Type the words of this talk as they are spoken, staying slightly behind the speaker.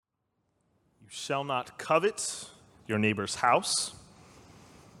shall not covet your neighbor's house.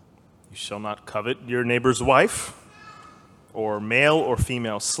 You shall not covet your neighbor's wife, or male or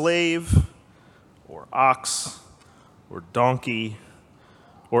female slave, or ox, or donkey,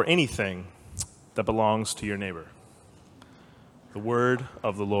 or anything that belongs to your neighbor. The word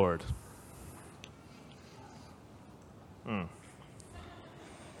of the Lord.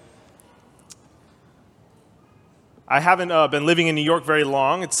 I haven't been living in New York very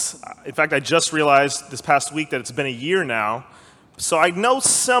long. In fact, I just realized this past week that it's been a year now. So I know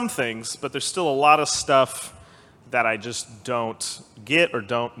some things, but there's still a lot of stuff that I just don't get or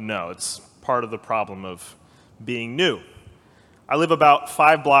don't know. It's part of the problem of being new. I live about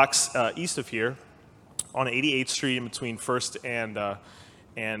 5 blocks east of here on 88th Street in between First and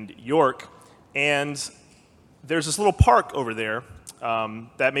York. And there's this little park over there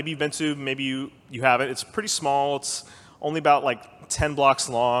that maybe you've been to, maybe you haven't. It's pretty small. It's only about like 10 blocks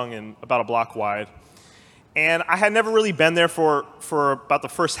long and about a block wide. And I had never really been there for about the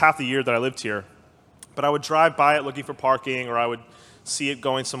first half of the year that I lived here. But I would drive by it looking for parking, or I would see it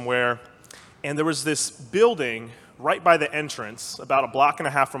going somewhere. And there was this building right by the entrance, about a block and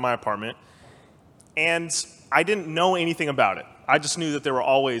a half from my apartment. And I didn't know anything about it. I just knew that there were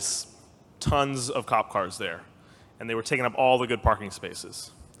always tons of cop cars there, and they were taking up all the good parking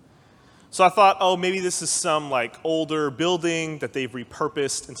spaces. So I thought, oh, maybe this is some like older building that they've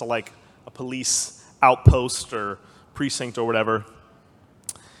repurposed into like a police outpost or precinct or whatever.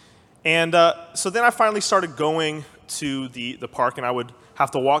 And so then I finally started going to the park, and I would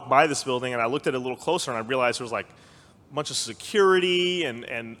have to walk by this building, and I looked at it a little closer, and I realized there was like a bunch of security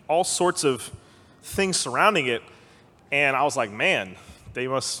and all sorts of things surrounding it. And I was like, man, they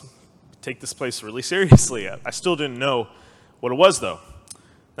must take this place really seriously. I still didn't know what it was, though.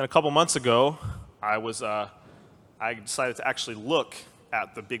 Then a couple months ago, I decided to actually look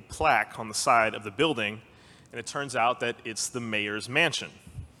at the big plaque on the side of the building, and it turns out that it's the mayor's mansion.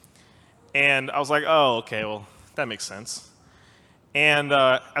 And I was like, oh, okay, well, that makes sense. And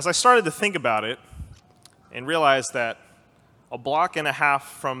as I started to think about it and realized that a block and a half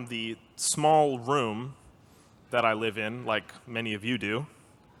from the small room that I live in, like many of you do,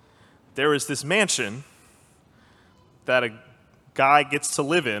 there is this mansion that a guy gets to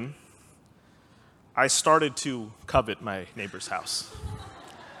live in. I started to covet my neighbor's house.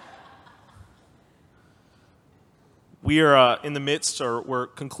 We are in the midst, or we're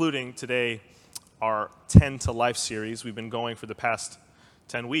concluding today, our 10 to Life series. We've been going for the past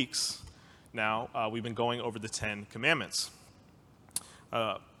 10 weeks now. We've been going over the 10 Commandments.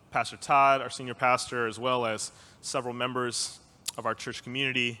 Pastor Todd, our senior pastor, as well as several members of our church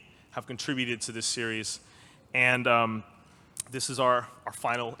community have contributed to this series. And this is our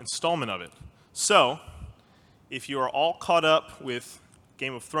final installment of it. So, if you are all caught up with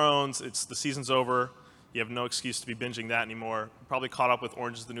Game of Thrones, the season's over, you have no excuse to be binging that anymore. You're probably caught up with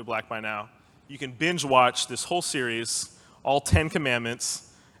Orange is the New Black by now. You can binge watch this whole series, all 10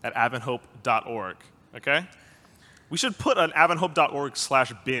 Commandments, at adventhope.org, okay? We should put an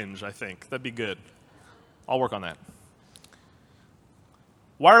adventhope.org/binge, I think. That'd be good. I'll work on that.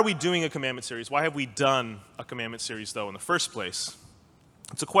 Why are we doing a commandment series? Why have we done a commandment series, though, in the first place?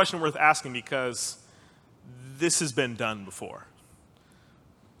 It's a question worth asking because this has been done before.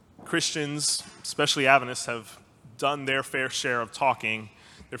 Christians, especially Adventists, have done their fair share of talking,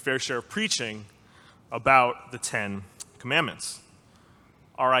 their fair share of preaching about the 10 Commandments.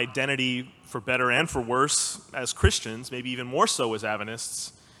 Our identity, for better and for worse, as Christians, maybe even more so as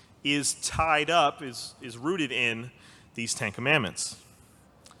Adventists, is tied up, is rooted in these 10 Commandments.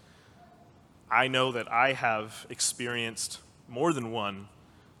 I know that I have experienced more than one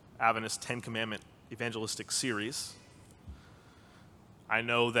Adventist 10 Commandment evangelistic series. I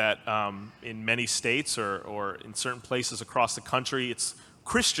know that in many states or in certain places across the country, it's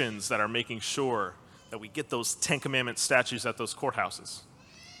Christians that are making sure that we get those 10 Commandment statues at those courthouses.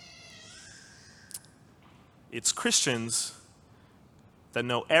 It's Christians that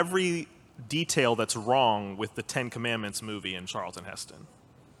know every detail that's wrong with the 10 Commandments movie in Charlton Heston.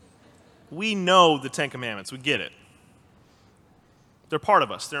 We know the 10 Commandments. We get it. They're part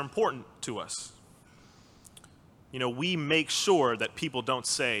of us. They're important to us. You know, we make sure that people don't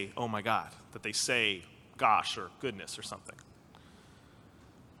say, oh my God, that they say gosh or goodness or something.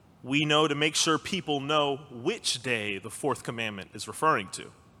 We know to make sure people know which day the fourth commandment is referring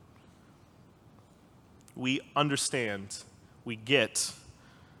to. We understand, we get,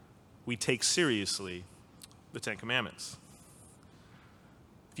 we take seriously the 10 Commandments.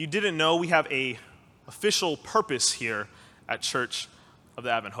 If you didn't know, we have an official purpose here at Church of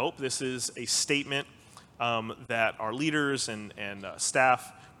the Advent Hope. This is a statement that our leaders and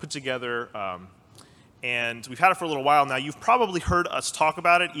staff put together, and we've had it for a little while now. You've probably heard us talk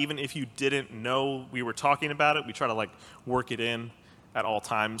about it, even if you didn't know we were talking about it. We try to work it in at all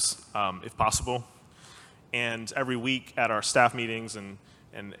times, if possible. And every week at our staff meetings and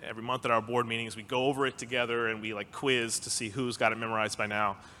every month at our board meetings, we go over it together and we quiz to see who's got it memorized by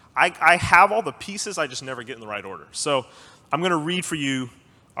now. I have all the pieces, I just never get in the right order. So I'm going to read for you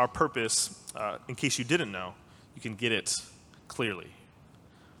our purpose, in case you didn't know. You can get it clearly.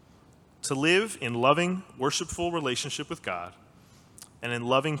 To live in loving, worshipful relationship with God and in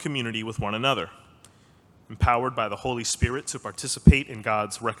loving community with one another, empowered by the Holy Spirit to participate in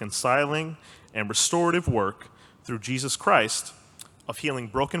God's reconciling and restorative work through Jesus Christ of healing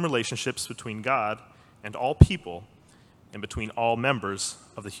broken relationships between God and all people and between all members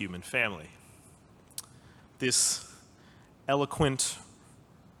of the human family. This eloquent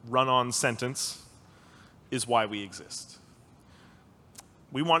run-on sentence is why we exist.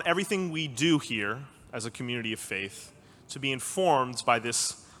 We want everything we do here as a community of faith to be informed by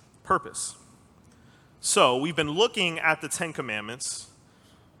this purpose. So we've been looking at the Ten Commandments,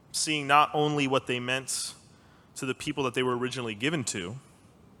 seeing not only what they meant to the people that they were originally given to,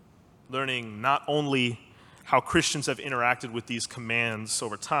 learning not only how Christians have interacted with these commands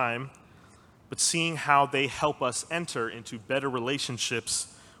over time, but seeing how they help us enter into better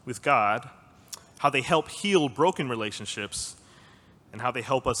relationships with God, how they help heal broken relationships, and how they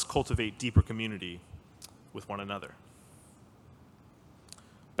help us cultivate deeper community with one another.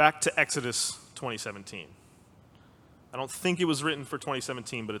 Back to Exodus 2017. I don't think it was written for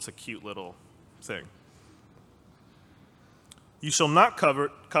 2017, but it's a cute little thing. You shall not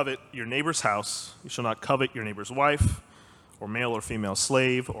covet your neighbor's house. You shall not covet your neighbor's wife, or male or female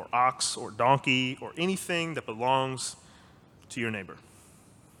slave, or ox, or donkey, or anything that belongs to your neighbor.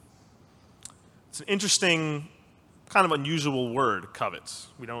 It's an interesting, kind of unusual word, covet.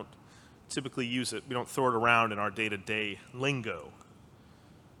 We don't typically use it. We don't throw it around in our day-to-day lingo.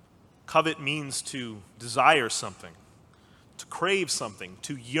 Covet means to desire something, to crave something,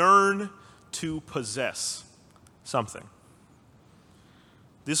 to yearn to possess something.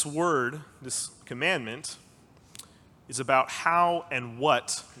 This word, this commandment, is about how and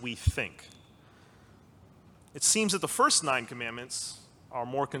what we think. It seems that the first 9 commandments are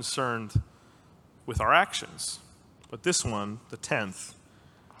more concerned with our actions, but this one, the 10th,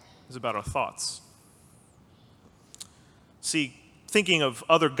 is about our thoughts. See, thinking of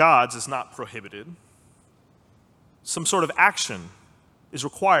other gods is not prohibited. Some sort of action is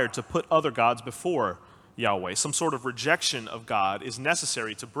required to put other gods before Yahweh. Some sort of rejection of God is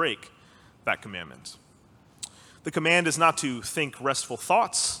necessary to break that commandment. The command is not to think restful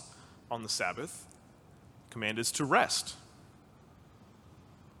thoughts on the Sabbath. The command is to rest.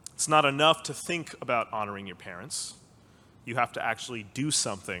 It's not enough to think about honoring your parents. You have to actually do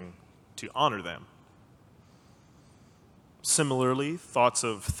something to honor them. Similarly, thoughts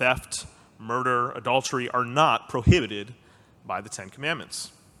of theft, murder, adultery are not prohibited by the Ten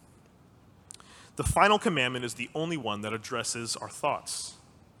Commandments. The final commandment is the only one that addresses our thoughts.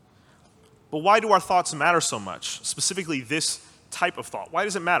 But why do our thoughts matter so much? Specifically, this type of thought. Why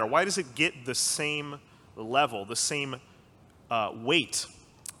does it matter? Why does it get the same level, the same weight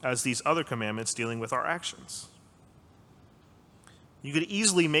as these other commandments dealing with our actions? You could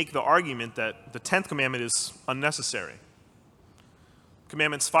easily make the argument that the 10th commandment is unnecessary.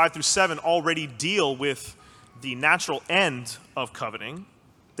 Commandments 5 through 7 already deal with the natural end of coveting.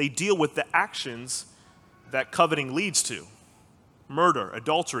 They deal with the actions that coveting leads to. Murder,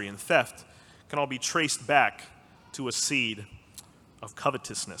 adultery, and theft can all be traced back to a seed of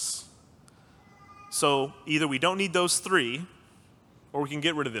covetousness. So either we don't need those 3, or we can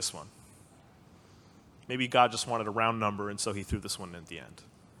get rid of this one. Maybe God just wanted a round number, and so he threw this one in at the end.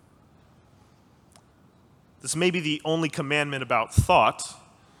 This may be the only commandment about thought,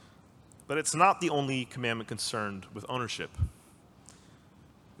 but it's not the only commandment concerned with ownership.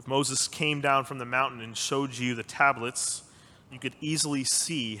 If Moses came down from the mountain and showed you the tablets, you could easily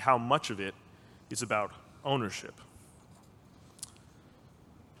see how much of it is about ownership.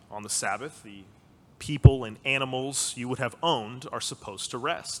 On the Sabbath, the people and animals you would have owned are supposed to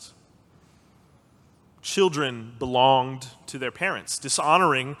rest. Children belonged to their parents.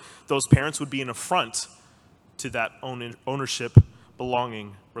 Dishonoring those parents would be an affront to that ownership,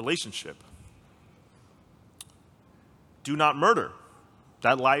 belonging relationship. Do not murder.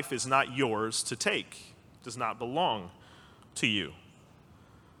 That life is not yours to take. It does not belong to you.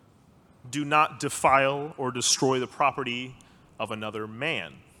 Do not defile or destroy the property of another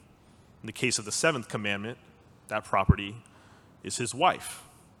man. In the case of the 7th commandment, that property is his wife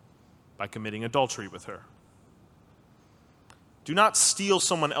by committing adultery with her. Do not steal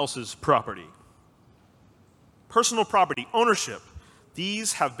someone else's property. Personal property, ownership,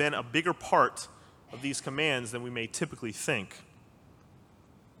 these have been a bigger part of these commands than we may typically think.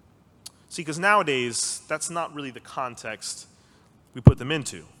 See, because nowadays, that's not really the context we put them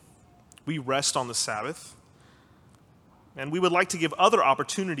into. We rest on the Sabbath, and we would like to give other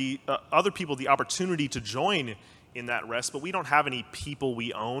people the opportunity to join in that rest, but we don't have any people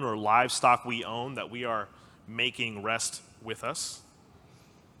we own or livestock we own that we are making rest with us.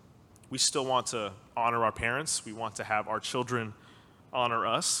 We still want to honor our parents. We want to have our children honor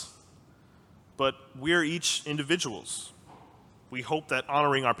us. But we're each individuals. We hope that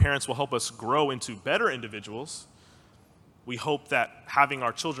honoring our parents will help us grow into better individuals. We hope that having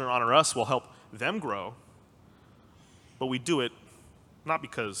our children honor us will help them grow. But we do it not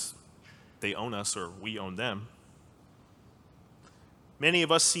because they own us or we own them. Many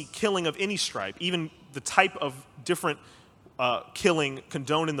of us see killing of any stripe, even the type of different killing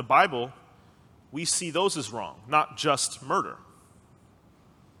condoned in the Bible, we see those as wrong, not just murder.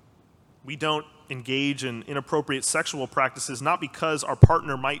 We don't engage in inappropriate sexual practices not because our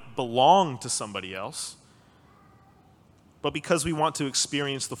partner might belong to somebody else, but because we want to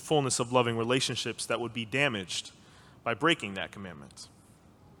experience the fullness of loving relationships that would be damaged by breaking that commandment.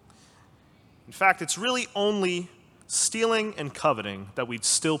 In fact, it's really only stealing and coveting that we'd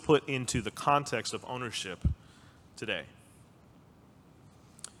still put into the context of ownership today.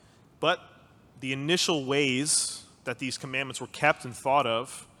 But the initial ways that these commandments were kept and thought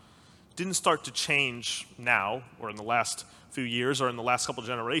of didn't start to change now or in the last few years or in the last couple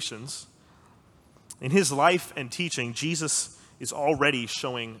generations. In his life and teaching, Jesus is already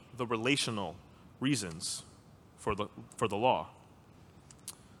showing the relational reasons for the law.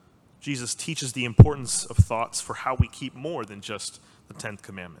 Jesus teaches the importance of thoughts for how we keep more than just the 10th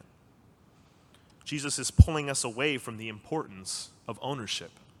commandment. Jesus is pulling us away from the importance of ownership.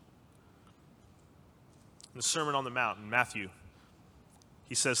 In the Sermon on the Mount in Matthew,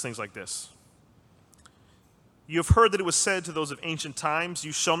 he says things like this. You have heard that it was said to those of ancient times,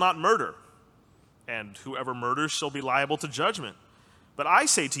 you shall not murder, and whoever murders shall be liable to judgment. But I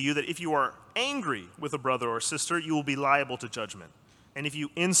say to you that if you are angry with a brother or sister, you will be liable to judgment. And if you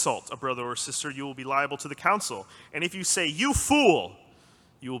insult a brother or sister, you will be liable to the council. And if you say, you fool,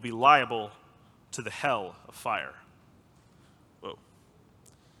 you will be liable to the hell of fire. Whoa.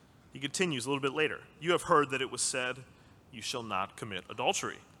 He continues a little bit later. You have heard that it was said, you shall not commit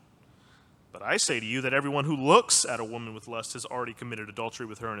adultery. But I say to you that everyone who looks at a woman with lust has already committed adultery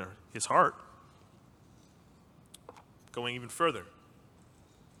with her in his heart. Going even further.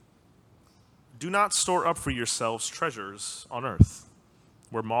 Do not store up for yourselves treasures on earth,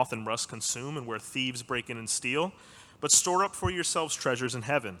 where moth and rust consume and where thieves break in and steal, but store up for yourselves treasures in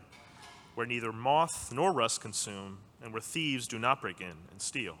heaven, where neither moth nor rust consume and where thieves do not break in and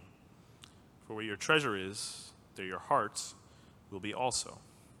steal. For where your treasure is, there your heart will be also.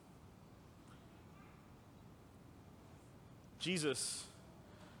 Jesus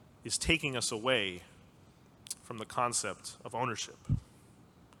is taking us away from the concept of ownership.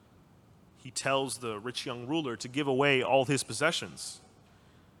 He tells the rich young ruler to give away all his possessions.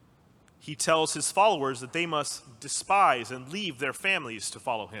 He tells his followers that they must despise and leave their families to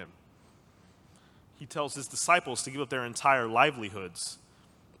follow him. He tells his disciples to give up their entire livelihoods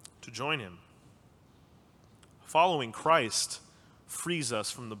to join him. Following Christ frees us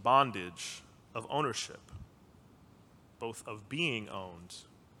from the bondage of ownership, both of being owned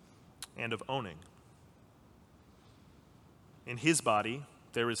and of owning. In his body,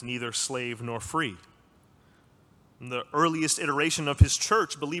 there is neither slave nor free. In the earliest iteration of his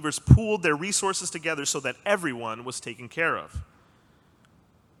church, believers pooled their resources together so that everyone was taken care of.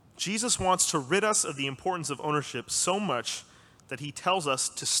 Jesus wants to rid us of the importance of ownership so much that he tells us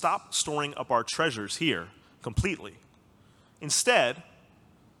to stop storing up our treasures here completely. Instead,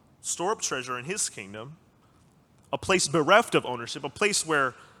 store up treasure in his kingdom, a place bereft of ownership, a place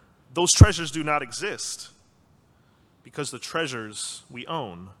where those treasures do not exist, because the treasures we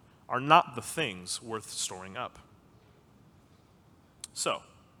own are not the things worth storing up. So,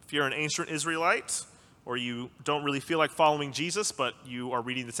 if you're an ancient Israelite, or you don't really feel like following Jesus, but you are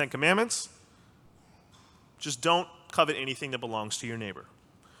reading the Ten Commandments, just don't covet anything that belongs to your neighbor.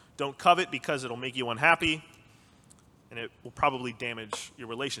 Don't covet because it'll make you unhappy, and it will probably damage your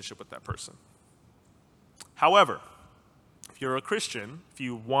relationship with that person. However, if you're a Christian, if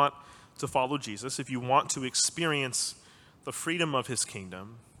you want to follow Jesus, if you want to experience the freedom of his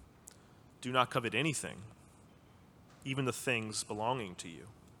kingdom, do not covet anything, even the things belonging to you.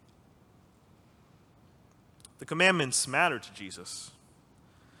 The commandments matter to Jesus.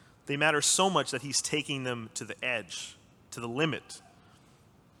 They matter so much that he's taking them to the edge. to the limit.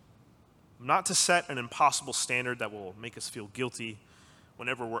 Not to set an impossible standard that will make us feel guilty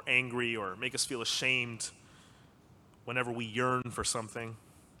whenever we're angry or make us feel ashamed whenever we yearn for something,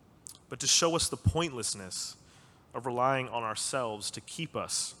 but to show us the pointlessness of relying on ourselves to keep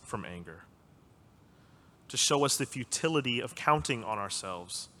us from anger, to show us the futility of counting on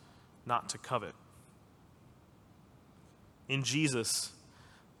ourselves not to covet. In Jesus,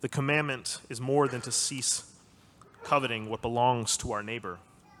 the commandment is more than to cease coveting what belongs to our neighbor.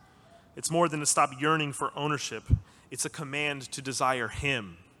 It's more than to stop yearning for ownership. It's a command to desire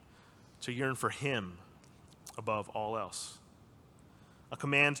Him, to yearn for Him above all else. A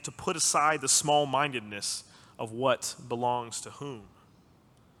command to put aside the small-mindedness of what belongs to whom,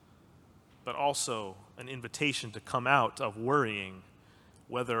 but also an invitation to come out of worrying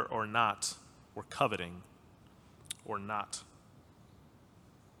whether or not we're coveting or not.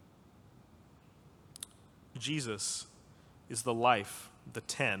 Jesus is the life the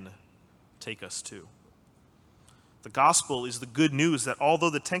 10 take us to. The gospel is the good news that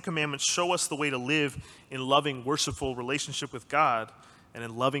although the 10 commandments show us the way to live in loving, worshipful relationship with God and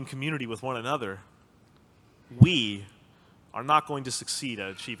in loving community with one another, we are not going to succeed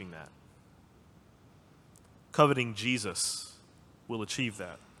at achieving that. Coveting Jesus will achieve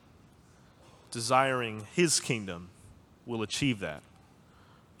that. Desiring His kingdom will achieve that.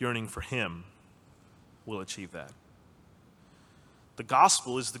 Yearning for Him will achieve that. The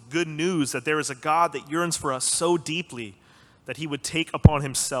gospel is the good news that there is a God that yearns for us so deeply that He would take upon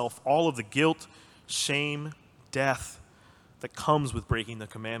Himself all of the guilt, shame, death that comes with breaking the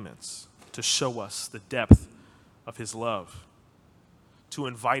commandments, to show us the depth of His love, to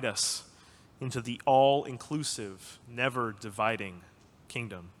invite us into the all-inclusive, never-dividing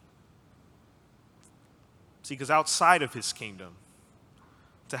kingdom. See, because outside of His kingdom,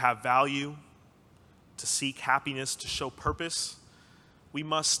 to have value, to seek happiness, to show purpose, we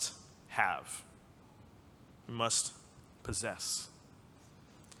must have. We must possess.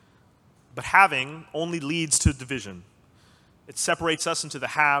 But having only leads to division. It separates us into the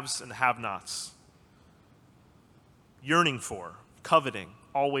haves and the have-nots. Yearning for, coveting,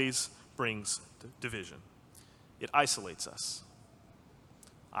 always brings division. It isolates us.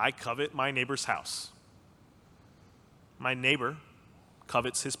 I covet my neighbor's house. My neighbor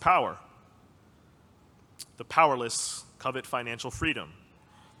covets his power. The powerless covet financial freedom.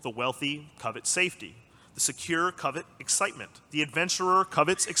 The wealthy covet safety. The secure covet excitement. The adventurer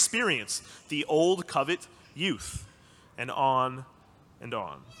covets experience. The old covet youth. And on and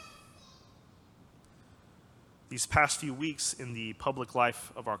on. These past few weeks in the public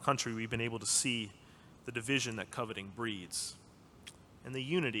life of our country, we've been able to see the division that coveting breeds and the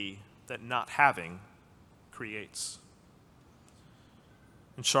unity that not having creates.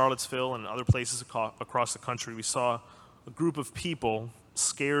 In Charlottesville and other places across the country, we saw a group of people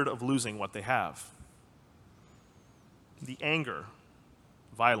scared of losing what they have. The anger,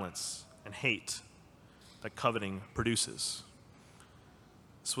 violence, and hate that coveting produces.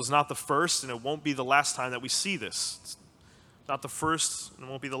 This was not the first, and it won't be the last time that we see this. It's not the first, and it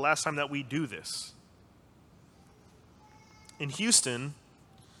won't be the last time that we do this. In Houston,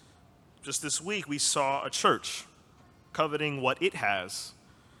 just this week, we saw a church coveting what it has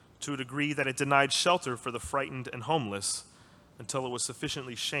to a degree that it denied shelter for the frightened and homeless until it was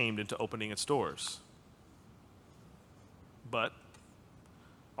sufficiently shamed into opening its doors. But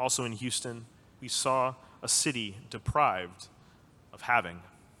also in Houston, we saw a city deprived of having.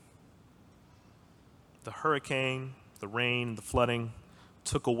 The hurricane, the rain, the flooding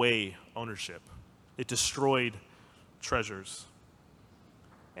took away ownership. It destroyed treasures.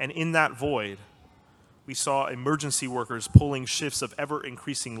 And in that void, we saw emergency workers pulling shifts of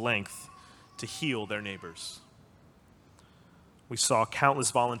ever-increasing length to heal their neighbors. We saw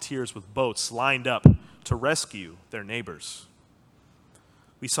countless volunteers with boats lined up to rescue their neighbors.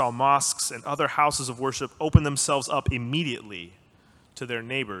 We saw mosques and other houses of worship open themselves up immediately to their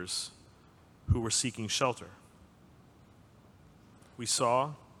neighbors who were seeking shelter. We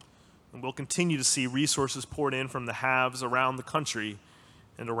saw, and will continue to see, resources poured in from the haves around the country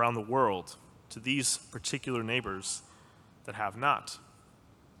and around the world to these particular neighbors that have not.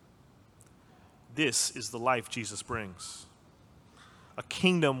 This is the life Jesus brings. A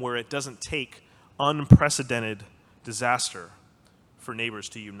kingdom where it doesn't take unprecedented disaster for neighbors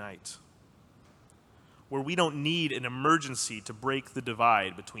to unite. Where we don't need an emergency to break the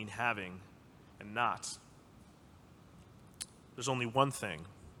divide between having and not. There's only one thing,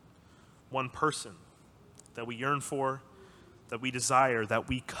 one person that we yearn for, that we desire, that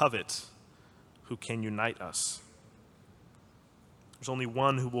we covet, who can unite us. There's only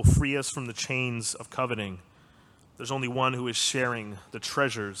one who will free us from the chains of coveting, There's only one who is sharing the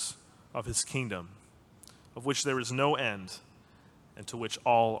treasures of his kingdom, of which there is no end, and to which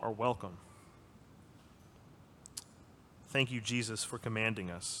all are welcome. Thank you, Jesus, for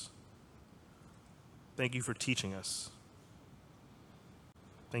commanding us. Thank you for teaching us.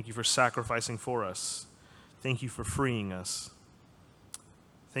 Thank you for sacrificing for us. Thank you for freeing us.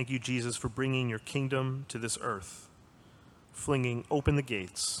 Thank you, Jesus, for bringing your kingdom to this earth, flinging open the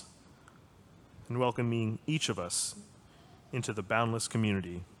gates, and welcoming each of us into the boundless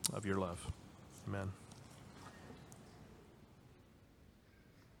community of your love. Amen.